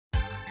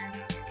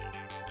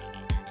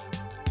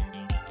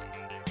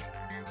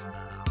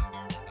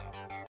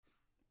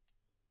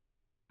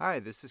Hi,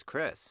 this is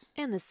Chris,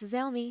 And this is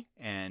Elmi.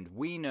 and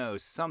we know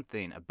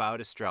something about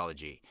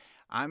astrology.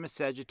 I'm a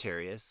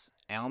Sagittarius,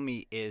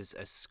 Almy is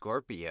a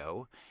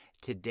Scorpio.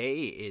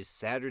 Today is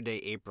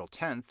Saturday, April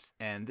 10th,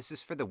 and this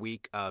is for the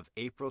week of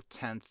April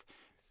 10th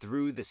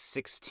through the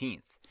 16th.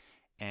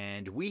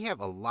 And we have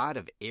a lot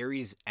of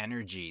Aries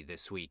energy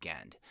this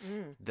weekend.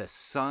 Mm. The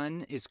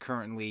sun is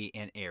currently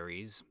in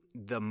Aries.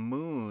 The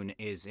moon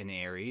is in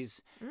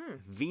Aries. Mm.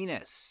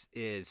 Venus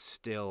is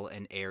still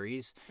in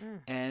Aries. Mm.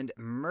 And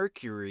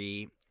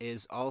Mercury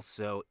is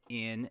also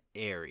in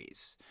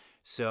Aries.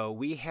 So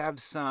we have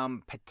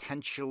some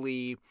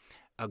potentially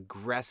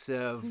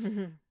aggressive,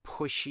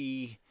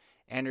 pushy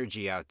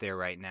energy out there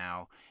right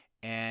now.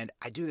 And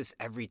I do this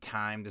every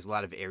time. There's a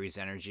lot of Aries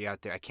energy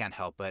out there. I can't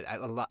help it.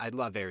 I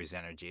love Aries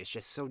energy. It's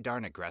just so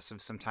darn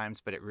aggressive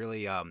sometimes, but it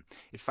really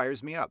it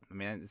fires me up. I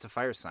mean, it's a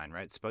fire sign,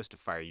 right? It's supposed to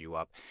fire you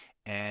up.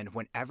 And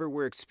whenever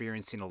we're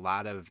experiencing a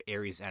lot of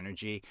Aries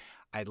energy,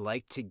 I'd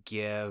like to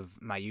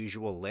give my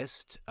usual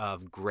list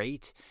of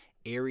great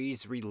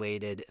Aries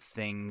related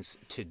things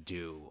to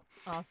do.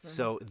 Awesome.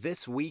 So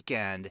this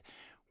weekend,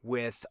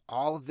 with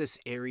all of this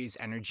Aries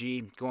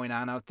energy going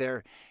on out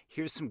there,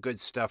 here's some good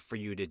stuff for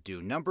you to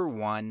do. Number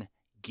one,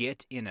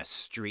 get in a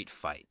street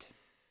fight.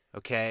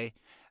 Okay?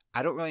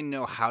 I don't really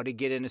know how to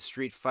get in a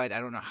street fight. I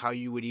don't know how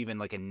you would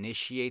even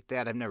initiate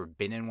that. I've never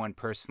been in one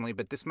personally,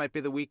 but this might be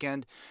the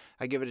weekend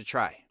I give it a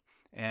try.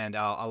 And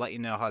I'll let you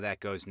know how that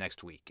goes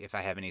next week if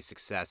I have any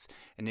success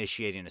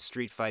initiating a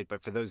street fight.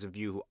 But for those of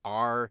you who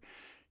are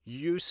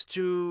used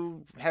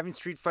to having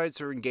street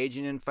fights or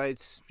engaging in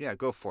fights, yeah,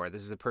 go for it.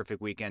 This is the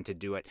perfect weekend to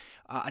do it.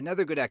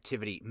 Another good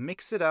activity,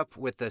 mix it up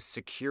with a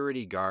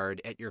security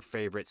guard at your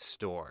favorite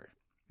store.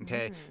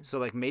 Okay,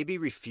 so maybe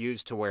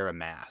refuse to wear a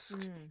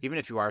mask. Even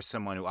if you are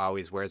someone who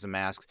always wears a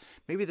mask,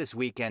 maybe this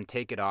weekend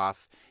take it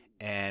off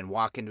and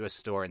walk into a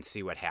store and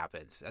see what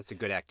happens. That's a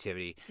good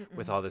activity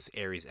with all this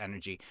Aries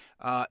energy.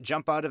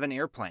 Jump out of an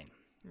airplane,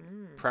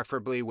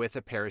 preferably with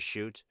a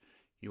parachute.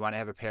 You want to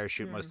have a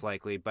parachute most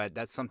likely, but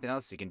that's something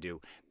else you can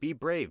do. Be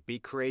brave, be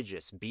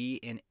courageous, be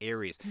in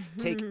Aries.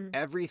 Take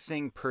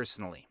everything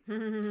personally.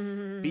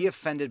 Be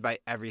offended by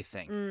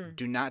everything.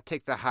 Do not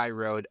take the high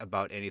road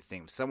about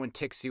anything. If someone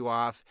ticks you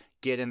off,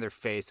 get in their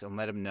face and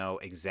let them know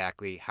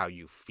exactly how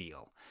you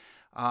feel.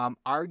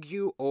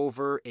 Argue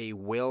over a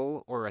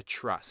will or a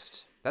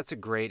trust. That's a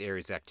great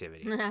Aries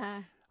activity.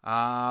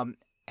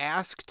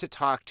 Ask to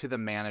talk to the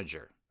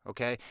manager.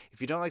 Okay?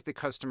 If you don't like the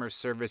customer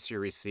service you're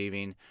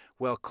receiving,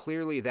 well,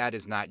 clearly that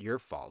is not your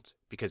fault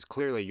because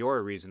clearly you're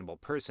a reasonable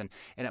person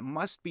and it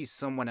must be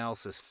someone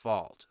else's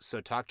fault. So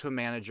talk to a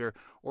manager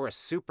or a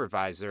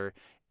supervisor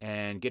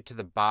and get to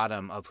the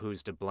bottom of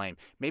who's to blame.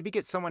 Maybe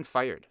get someone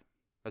fired.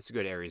 That's a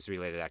good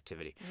Aries-related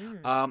activity.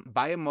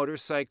 Buy a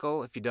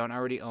motorcycle if you don't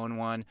already own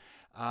one.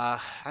 I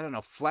don't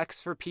know,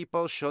 flex for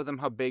people. Show them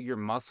how big your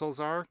muscles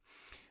are.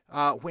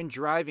 When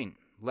driving,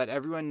 let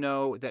everyone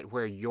know that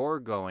where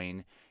you're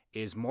going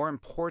is more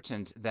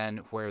important than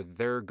where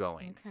they're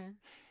going. Okay.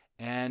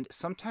 And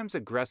sometimes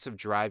aggressive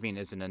driving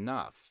isn't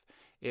enough.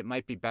 It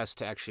might be best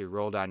to actually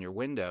roll down your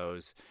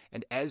windows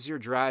and as you're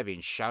driving,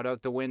 shout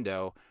out the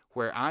window,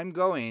 where I'm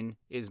going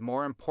is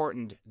more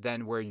important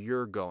than where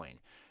you're going,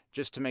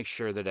 just to make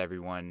sure that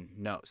everyone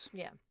knows.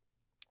 Yeah.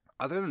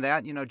 Other than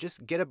that,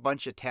 just get a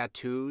bunch of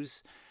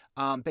tattoos.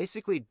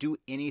 Basically do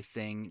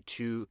anything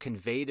to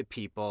convey to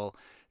people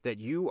that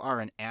you are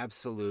an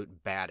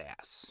absolute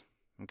badass.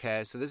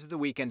 Okay, so this is the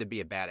weekend to be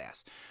a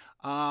badass.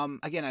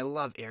 Again, I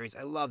love Aries.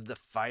 I love the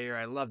fire.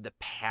 I love the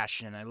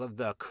passion. I love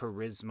the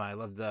charisma. I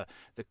love the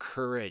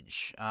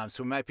courage.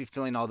 So we might be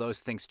feeling all those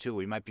things too.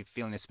 We might be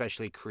feeling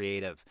especially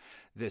creative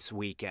this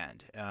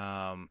weekend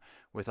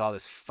with all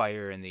this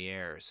fire in the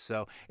air.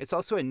 So it's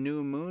also a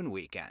new moon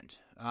weekend.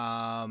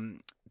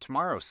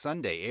 Tomorrow,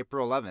 Sunday,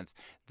 April 11th,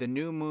 the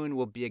new moon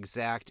will be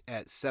exact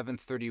at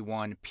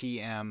 7:31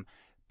 p.m.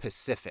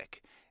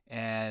 Pacific.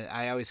 And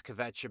I always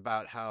kvetch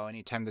about how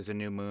anytime there's a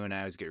new moon, I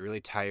always get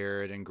really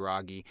tired and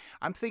groggy.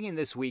 I'm thinking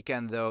this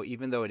weekend, though,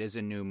 even though it is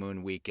a new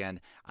moon weekend,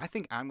 I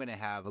think I'm going to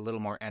have a little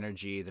more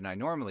energy than I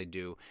normally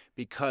do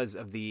because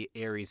of the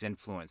Aries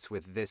influence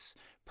with this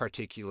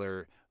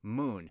particular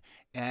moon.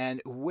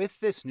 And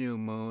with this new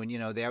moon,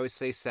 they always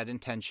say set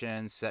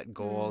intentions, set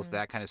goals,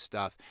 that kind of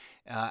stuff.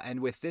 And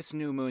with this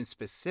new moon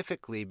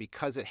specifically,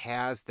 because it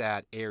has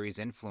that Aries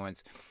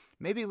influence,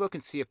 maybe look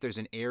and see if there's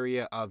an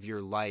area of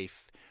your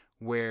life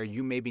where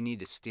you maybe need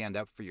to stand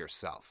up for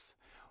yourself?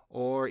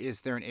 Or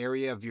is there an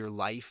area of your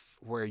life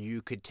where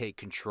you could take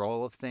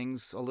control of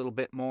things a little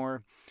bit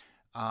more?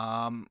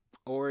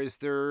 Or is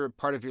there a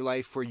part of your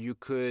life where you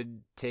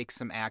could take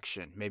some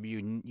action? Maybe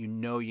you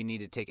need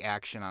to take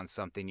action on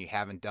something. You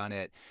haven't done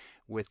it.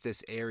 With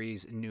this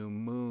Aries new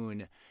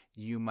moon,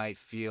 you might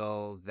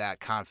feel that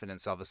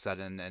confidence all of a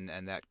sudden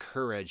and that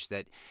courage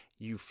that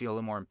you feel a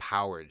little more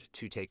empowered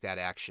to take that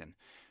action.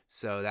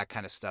 So that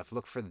kind of stuff.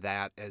 Look for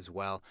that as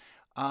well.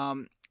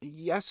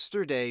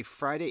 Yesterday,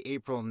 Friday,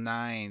 April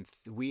 9th,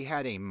 we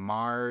had a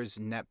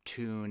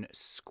Mars-Neptune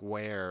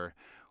square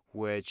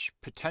which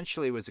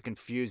potentially was a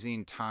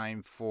confusing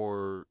time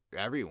for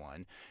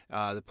everyone.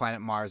 The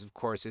planet Mars, of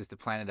course, is the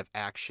planet of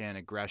action,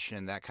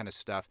 aggression, that kind of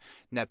stuff.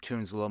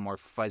 Neptune's a little more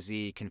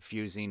fuzzy,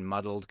 confusing,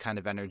 muddled kind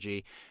of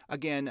energy.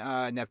 Again,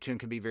 Neptune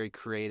can be very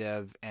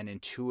creative and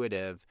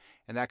intuitive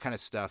and that kind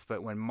of stuff.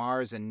 But when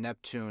Mars and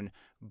Neptune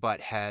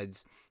butt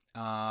heads,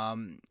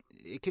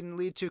 it can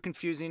lead to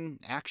confusing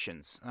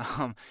actions,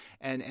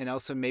 and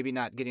also maybe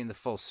not getting the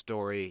full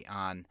story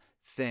on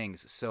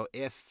things. So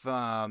if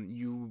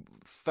you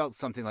felt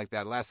something like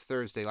that last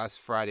Thursday, last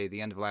Friday, the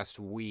end of last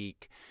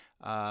week,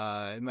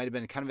 it might have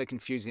been kind of a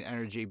confusing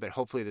energy, but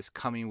hopefully this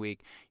coming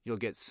week you'll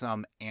get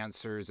some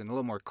answers and a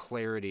little more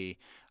clarity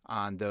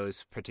on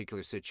those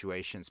particular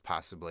situations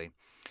possibly.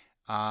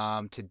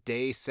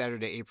 Today,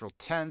 Saturday, April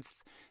 10th,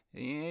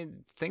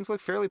 things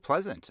look fairly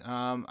pleasant.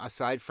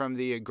 Aside from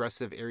the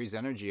aggressive Aries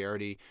energy I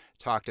already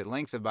talked at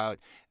length about,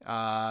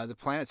 the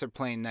planets are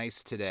playing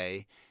nice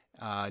today.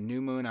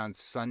 New moon on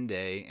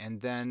Sunday,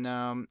 and then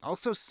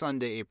also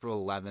Sunday,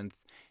 April 11th,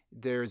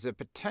 there's a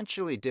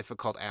potentially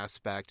difficult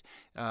aspect.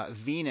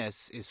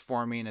 Venus is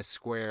forming a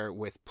square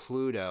with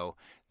Pluto.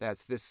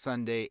 That's this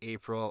Sunday,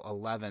 April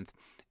 11th.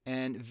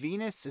 And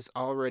Venus is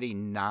already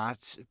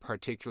not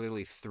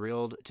particularly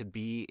thrilled to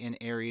be in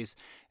Aries.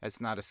 That's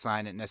not a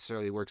sign it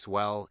necessarily works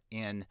well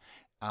in.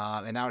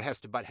 And now it has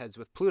to butt heads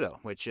with Pluto,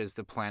 which is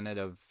the planet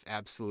of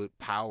absolute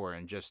power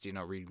and just,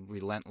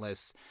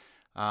 relentless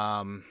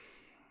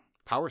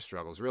power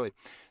struggles, really.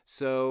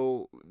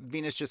 So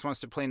Venus just wants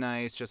to play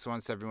nice, just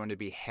wants everyone to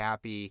be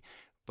happy.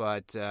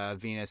 But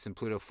Venus and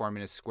Pluto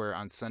forming a square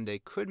on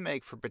Sunday could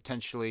make for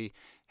potentially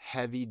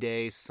heavy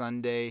day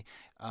Sunday.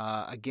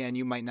 Again,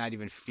 you might not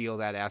even feel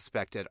that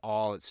aspect at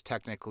all. It's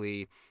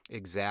technically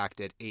exact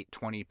at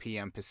 8:20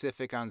 p.m.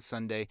 Pacific on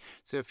Sunday.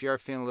 So if you are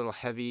feeling a little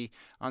heavy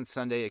on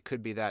Sunday, it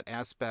could be that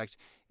aspect.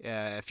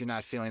 If you're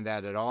not feeling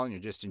that at all and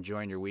you're just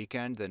enjoying your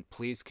weekend, then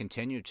please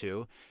continue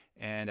to.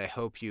 And I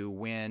hope you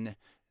win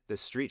the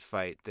street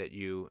fight that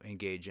you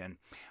engage in.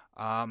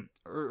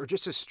 Or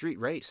just a street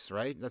race,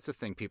 right? That's the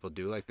thing people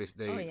do. Like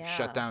they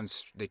shut down,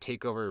 they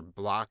take over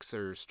blocks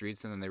or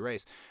streets and then they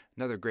race.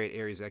 Another great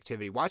Aries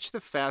activity. Watch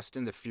the Fast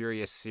and the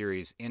Furious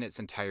series in its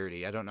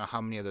entirety. I don't know how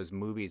many of those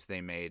movies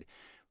they made.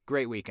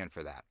 Great weekend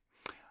for that.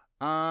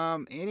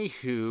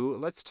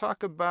 Anywho, let's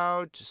talk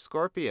about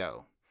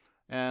Scorpio.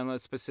 And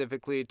let's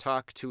specifically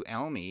talk to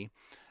Elmi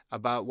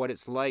about what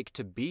it's like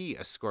to be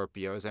a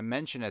Scorpio. As I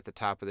mentioned at the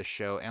top of the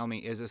show,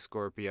 Elmi is a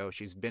Scorpio.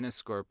 She's been a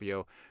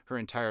Scorpio her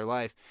entire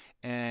life.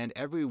 And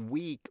every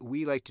week,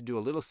 we like to do a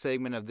little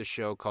segment of the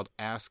show called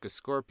Ask a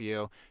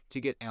Scorpio to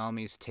get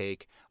Elmi's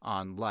take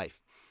on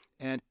life.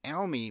 And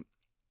Elmi,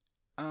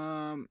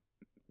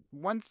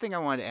 one thing I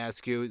wanted to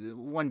ask you,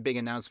 one big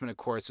announcement, of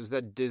course, is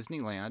that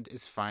Disneyland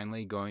is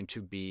finally going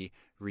to be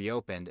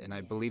reopened. And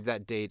I believe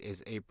that date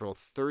is April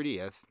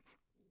 30th.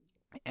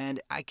 And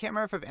I can't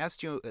remember if I've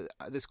asked you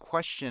this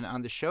question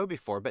on the show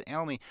before, but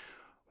Elmi,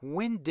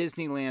 when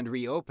Disneyland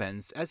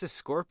reopens, as a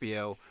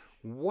Scorpio,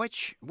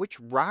 which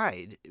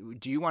ride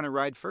do you want to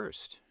ride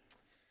first?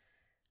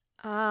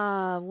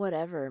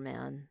 Whatever,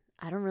 man.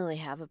 I don't really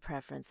have a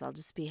preference. I'll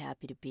just be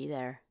happy to be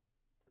there.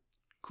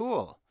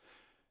 Cool.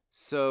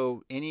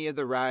 So any of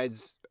the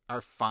rides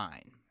are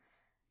fine.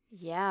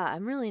 Yeah,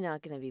 I'm really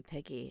not going to be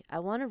picky. I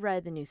want to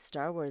ride the new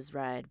Star Wars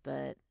ride,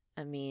 but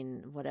I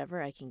mean,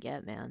 whatever I can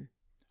get, man.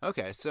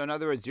 Okay, so in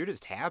other words, you're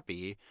just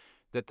happy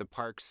that the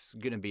park's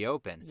going to be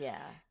open.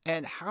 Yeah.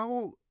 And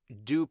how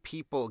do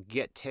people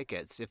get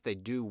tickets if they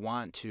do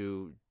want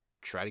to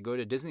try to go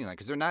to Disneyland?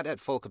 Because they're not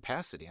at full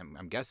capacity,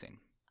 I'm guessing.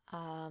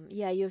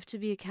 Yeah, you have to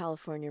be a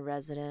California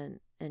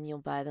resident, and you'll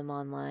buy them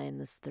online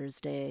this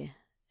Thursday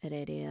at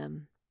 8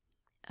 a.m.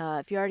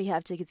 If you already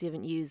have tickets you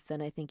haven't used,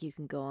 then I think you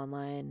can go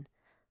online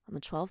on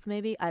the 12th,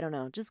 maybe? I don't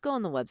know. Just go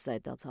on the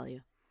website. They'll tell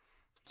you.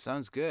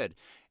 Sounds good.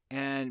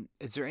 And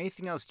is there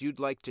anything else you'd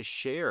like to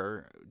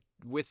share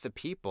with the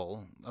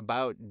people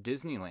about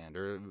Disneyland,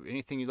 or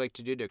anything you'd like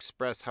to do to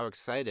express how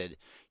excited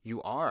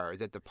you are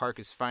that the park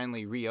is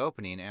finally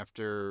reopening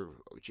after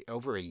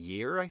over a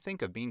year, I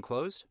think, of being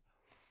closed?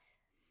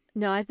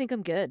 No, I think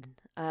I'm good.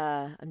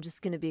 I'm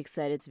just going to be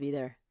excited to be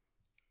there.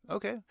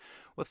 Okay.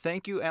 Well,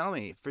 thank you,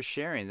 Elmi, for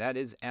sharing. That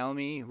is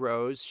Elmi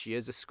Rose. She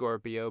is a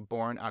Scorpio,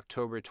 born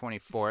October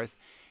 24th,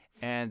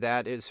 and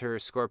that is her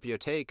Scorpio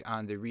take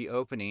on the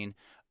reopening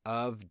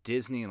of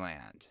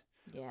Disneyland.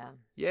 Yeah.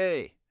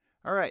 Yay.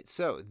 All right,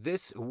 so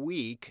this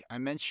week, I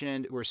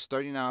mentioned we're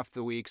starting off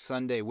the week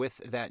Sunday with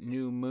that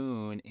new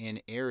moon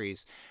in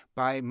Aries.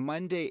 By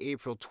Monday,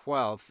 April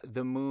 12th,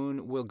 the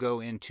moon will go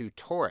into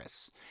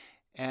Taurus,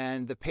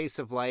 and the pace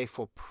of life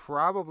will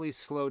probably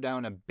slow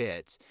down a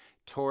bit.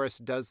 Taurus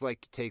does like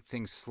to take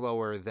things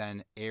slower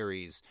than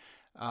Aries.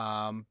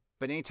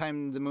 But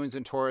anytime the moon's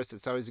in Taurus,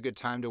 it's always a good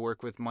time to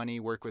work with money,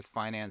 work with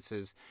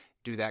finances,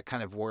 do that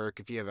kind of work.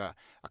 If you have a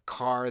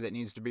car that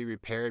needs to be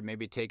repaired,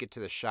 maybe take it to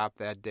the shop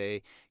that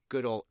day.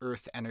 Good old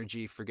earth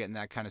energy for getting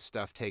that kind of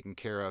stuff taken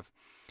care of.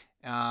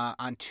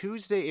 On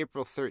Tuesday,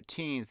 April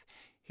 13th,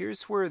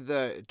 here's where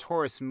the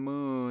Taurus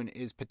moon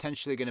is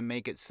potentially going to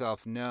make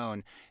itself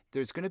known.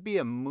 There's going to be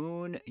a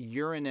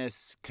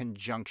moon-Uranus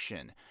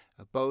conjunction.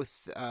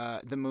 Both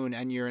the moon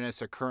and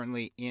Uranus are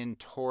currently in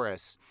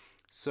Taurus.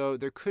 So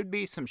there could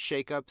be some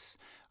shakeups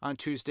on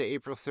Tuesday,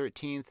 April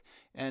 13th.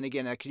 And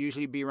again, that could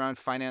usually be around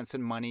finance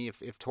and money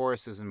if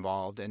Taurus is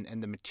involved,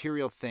 and the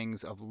material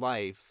things of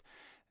life.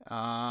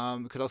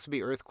 It could also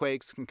be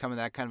earthquakes, can come in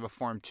that kind of a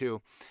form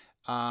too.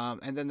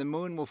 And then the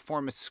moon will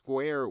form a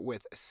square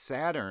with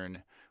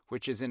Saturn,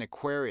 which is in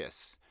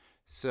Aquarius.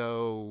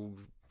 So,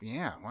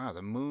 yeah, wow,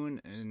 the moon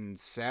and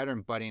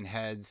Saturn butting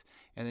heads.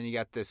 And then you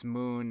got this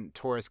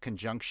moon-Taurus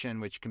conjunction,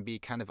 which can be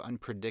kind of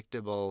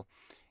unpredictable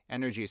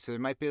energy. So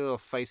there might be a little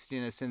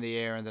feistiness in the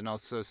air, and then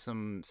also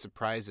some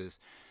surprises.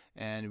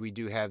 And we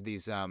do have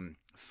these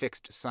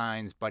fixed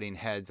signs butting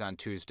heads on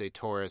Tuesday,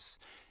 Taurus,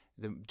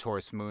 the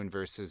Taurus moon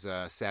versus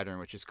Saturn,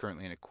 which is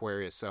currently in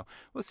Aquarius. So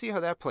we'll see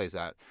how that plays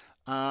out.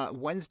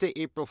 Wednesday,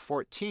 April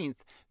 14th,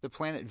 the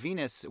planet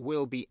Venus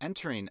will be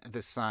entering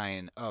the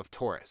sign of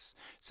Taurus.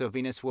 So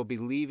Venus will be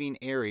leaving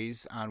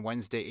Aries on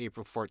Wednesday,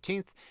 April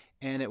 14th,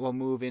 and it will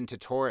move into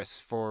Taurus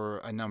for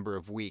a number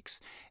of weeks.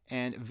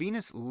 And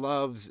Venus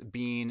loves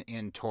being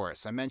in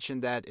Taurus. I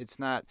mentioned that it's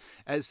not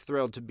as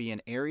thrilled to be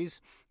in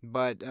Aries,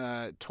 but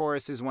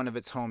Taurus is one of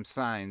its home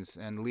signs,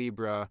 and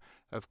Libra,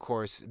 of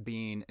course,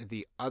 being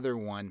the other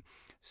one.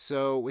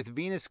 So with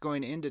Venus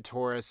going into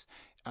Taurus,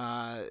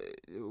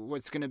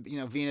 what's going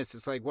to, Venus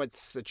is like,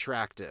 what's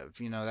attractive,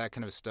 that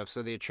kind of stuff.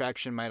 So the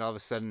attraction might all of a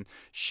sudden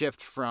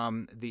shift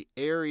from the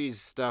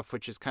Aries stuff,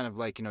 which is kind of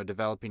like,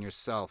 developing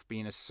yourself,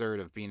 being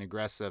assertive, being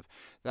aggressive,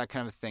 that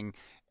kind of thing.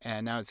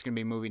 And now it's going to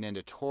be moving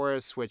into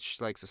Taurus, which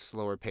likes a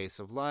slower pace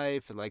of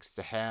life. It likes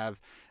to have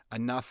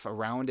enough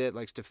around it,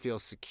 likes to feel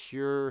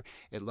secure.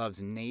 It loves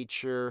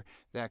nature,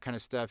 that kind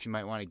of stuff. You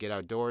might want to get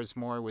outdoors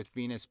more with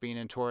Venus being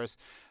in Taurus.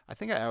 I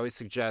think I always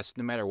suggest,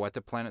 no matter what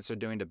the planets are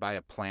doing, to buy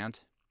a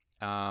plant.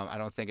 I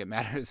don't think it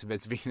matters if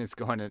it's Venus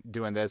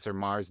doing this or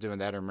Mars doing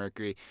that or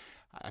Mercury.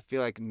 I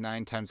feel like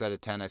 9 times out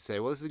of 10 I say,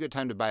 well, this is a good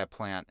time to buy a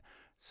plant.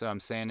 So I'm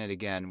saying it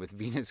again. With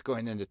Venus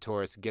going into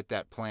Taurus, get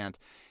that plant.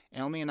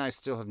 Elmi and I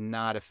still have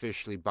not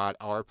officially bought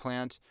our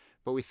plant,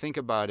 but we think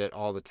about it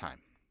all the time.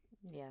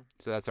 Yeah.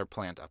 So that's our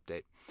plant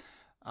update.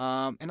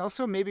 And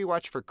also maybe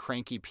watch for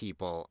cranky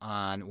people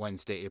on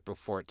Wednesday, April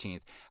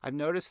 14th. I've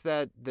noticed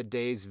that the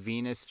days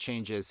Venus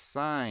changes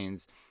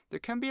signs, there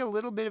can be a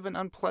little bit of an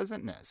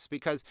unpleasantness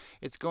because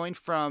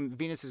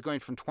Venus is going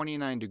from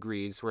 29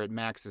 degrees where it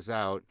maxes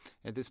out.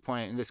 At this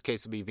point, in this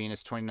case, it'll be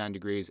Venus 29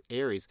 degrees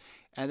Aries.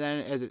 And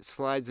then as it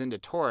slides into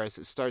Taurus,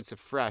 it starts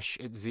afresh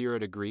at 0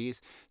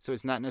 degrees. So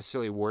it's not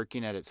necessarily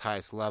working at its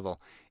highest level.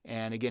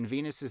 And again,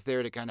 Venus is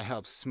there to kind of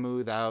help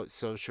smooth out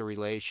social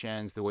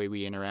relations, the way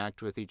we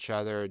interact with each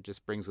other. It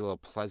just brings a little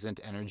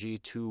pleasant energy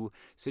to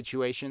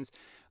situations.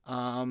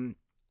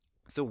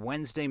 So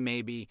Wednesday,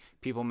 maybe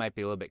people might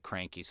be a little bit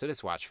cranky. So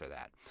just watch for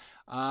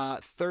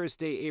that.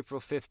 Thursday, April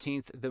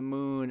 15th, the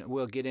moon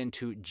will get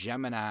into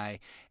Gemini,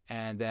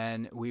 and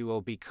then we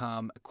will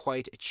become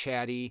quite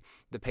chatty.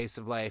 The pace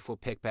of life will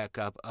pick back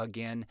up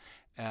again.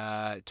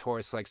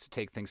 Taurus likes to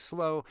take things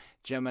slow.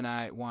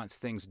 Gemini wants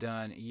things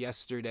done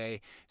yesterday.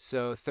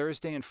 So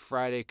Thursday and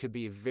Friday could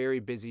be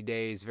very busy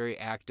days, very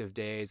active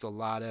days, a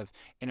lot of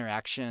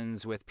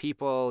interactions with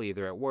people,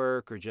 either at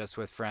work or just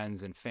with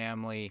friends and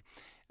family.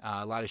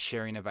 A lot of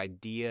sharing of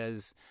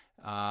ideas.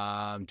 Do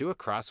a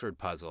crossword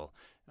puzzle.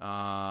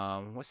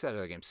 What's that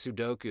other game?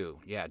 Sudoku.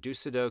 Yeah, do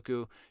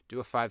Sudoku. Do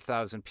a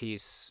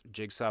 5,000-piece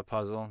jigsaw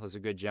puzzle. Those are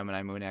good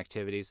Gemini moon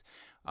activities.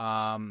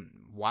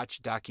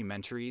 Watch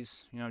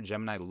documentaries.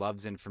 Gemini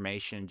loves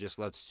information, just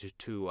loves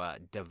to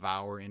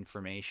devour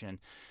information.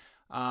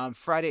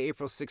 Friday,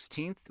 April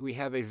 16th, we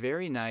have a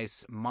very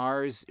nice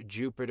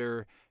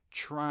Mars-Jupiter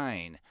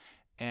trine.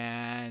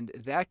 And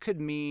that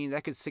could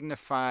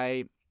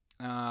signify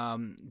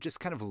just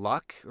kind of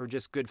luck or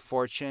just good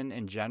fortune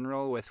in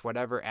general with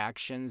whatever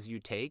actions you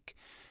take.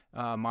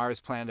 Mars,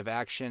 planet of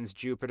actions,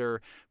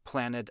 Jupiter,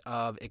 planet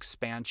of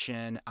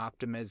expansion,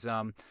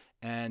 optimism,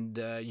 and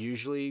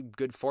usually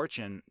good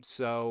fortune.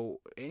 So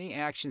any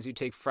actions you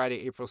take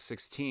Friday, April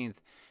 16th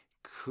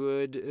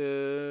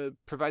could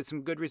provide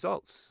some good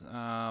results.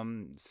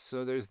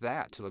 So there's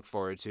that to look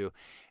forward to.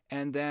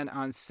 And then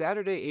on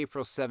Saturday,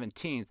 April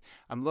 17th,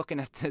 I'm looking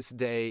at this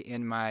day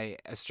in my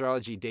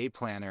astrology day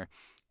planner,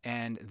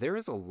 and there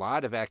is a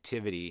lot of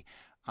activity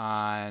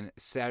on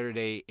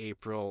Saturday,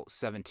 April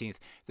 17th.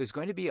 There's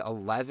going to be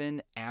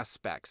 11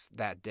 aspects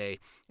that day.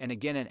 And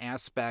again, an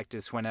aspect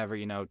is whenever,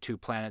 2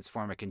 planets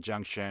form a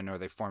conjunction or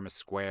they form a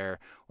square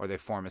or they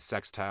form a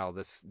sextile,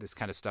 this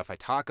kind of stuff I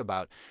talk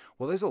about.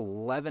 Well, there's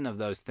 11 of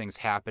those things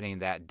happening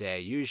that day.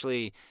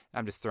 Usually,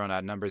 I'm just throwing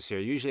out numbers here.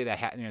 Usually that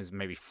happens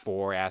maybe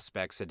 4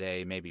 aspects a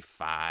day, maybe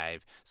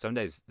 5. Some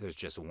days there's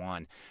just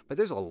 1. But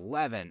there's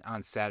 11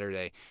 on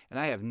Saturday, and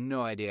I have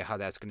no idea how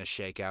that's going to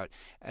shake out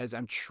as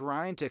I'm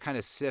trying to kind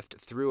of sift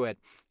through it,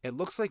 it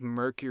looks like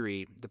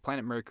Mercury, the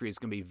planet Mercury, is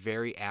going to be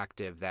very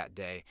active that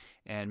day.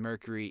 And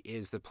Mercury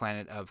is the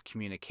planet of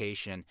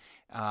communication.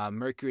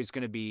 Mercury is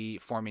going to be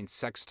forming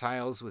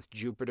sextiles with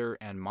Jupiter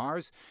and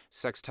Mars.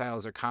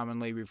 Sextiles are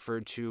commonly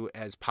referred to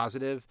as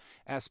positive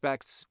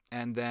aspects.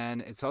 And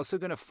then it's also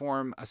going to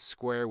form a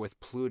square with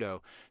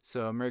Pluto.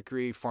 So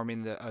Mercury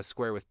forming a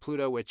square with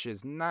Pluto, which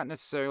is not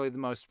necessarily the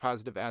most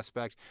positive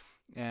aspect.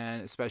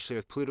 And especially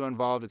with Pluto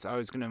involved, it's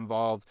always going to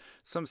involve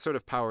some sort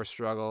of power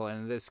struggle.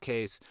 And in this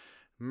case,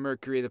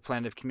 Mercury, the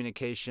planet of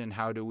communication,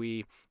 how do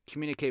we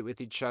communicate with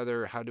each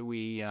other? How do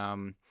we, I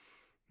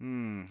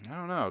don't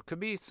know. It could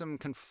be some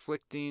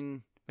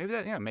conflicting,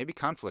 maybe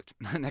conflict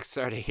next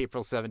Saturday,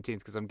 April 17th,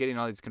 because I'm getting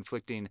all these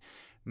conflicting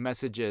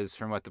messages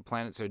from what the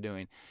planets are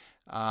doing.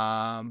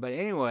 But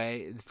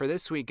anyway, for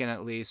this weekend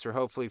at least, we're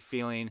hopefully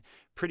feeling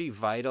pretty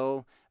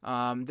vital.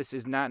 This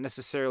is not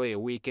necessarily a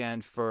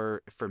weekend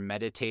for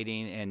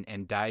meditating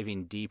and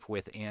diving deep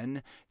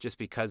within just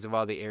because of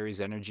all the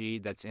Aries energy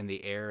that's in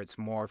the air. It's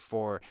more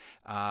for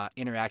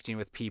interacting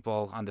with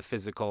people on the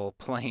physical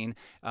plane,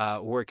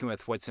 working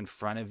with what's in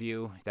front of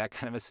you, that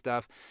kind of a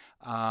stuff.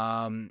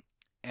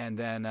 And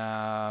then,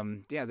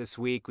 this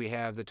week we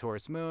have the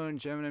Taurus moon,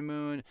 Gemini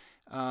moon.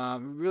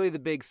 Really the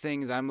big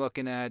thing that I'm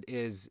looking at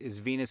is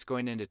Venus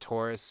going into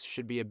Taurus,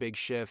 should be a big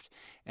shift.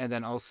 And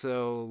then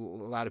also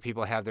a lot of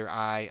people have their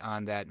eye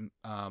on that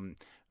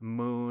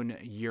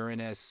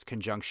moon-Uranus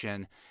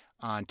conjunction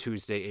on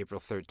Tuesday, April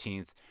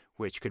 13th,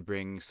 which could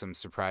bring some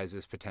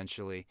surprises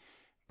potentially.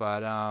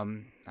 But I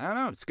don't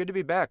know. It's good to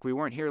be back. We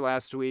weren't here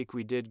last week.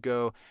 We did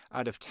go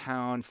out of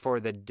town for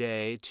the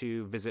day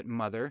to visit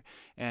Mother,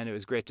 and it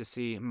was great to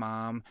see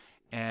Mom.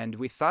 And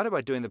we thought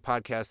about doing the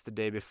podcast the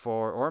day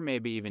before, or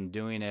maybe even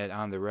doing it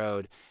on the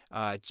road.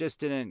 It just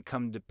didn't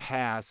come to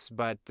pass,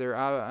 but there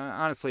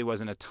honestly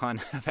wasn't a ton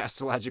of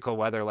astrological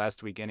weather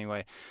last week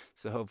anyway.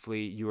 So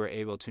hopefully you were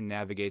able to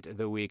navigate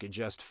the week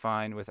just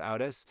fine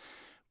without us.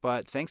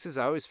 But thanks as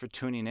always for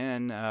tuning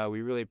in.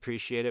 We really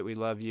appreciate it. We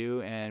love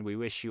you, and we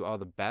wish you all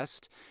the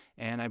best.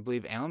 And I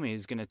believe Almy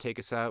is going to take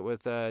us out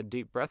with a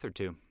deep breath or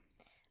two.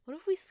 What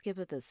if we skip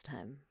it this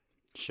time?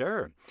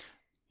 Sure.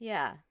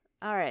 Yeah.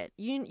 All right.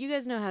 You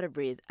guys know how to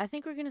breathe. I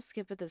think we're going to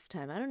skip it this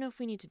time. I don't know if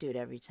we need to do it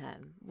every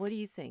time. What do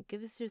you think?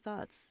 Give us your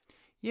thoughts.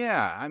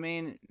 Yeah, I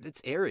mean,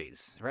 it's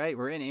Aries, right?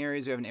 We're in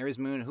Aries. We have an Aries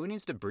moon. Who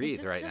needs to breathe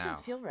right now? It just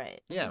doesn't feel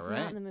right. Yeah, right?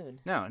 Not in the mood.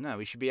 No.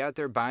 We should be out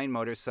there buying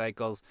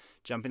motorcycles,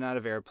 jumping out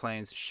of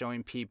airplanes,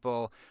 showing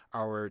people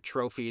our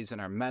trophies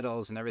and our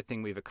medals and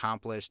everything we've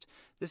accomplished.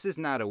 This is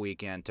not a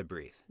weekend to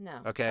breathe.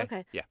 No. Okay?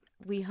 Okay. Yeah.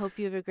 We hope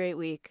you have a great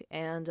week,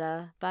 and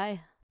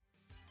bye.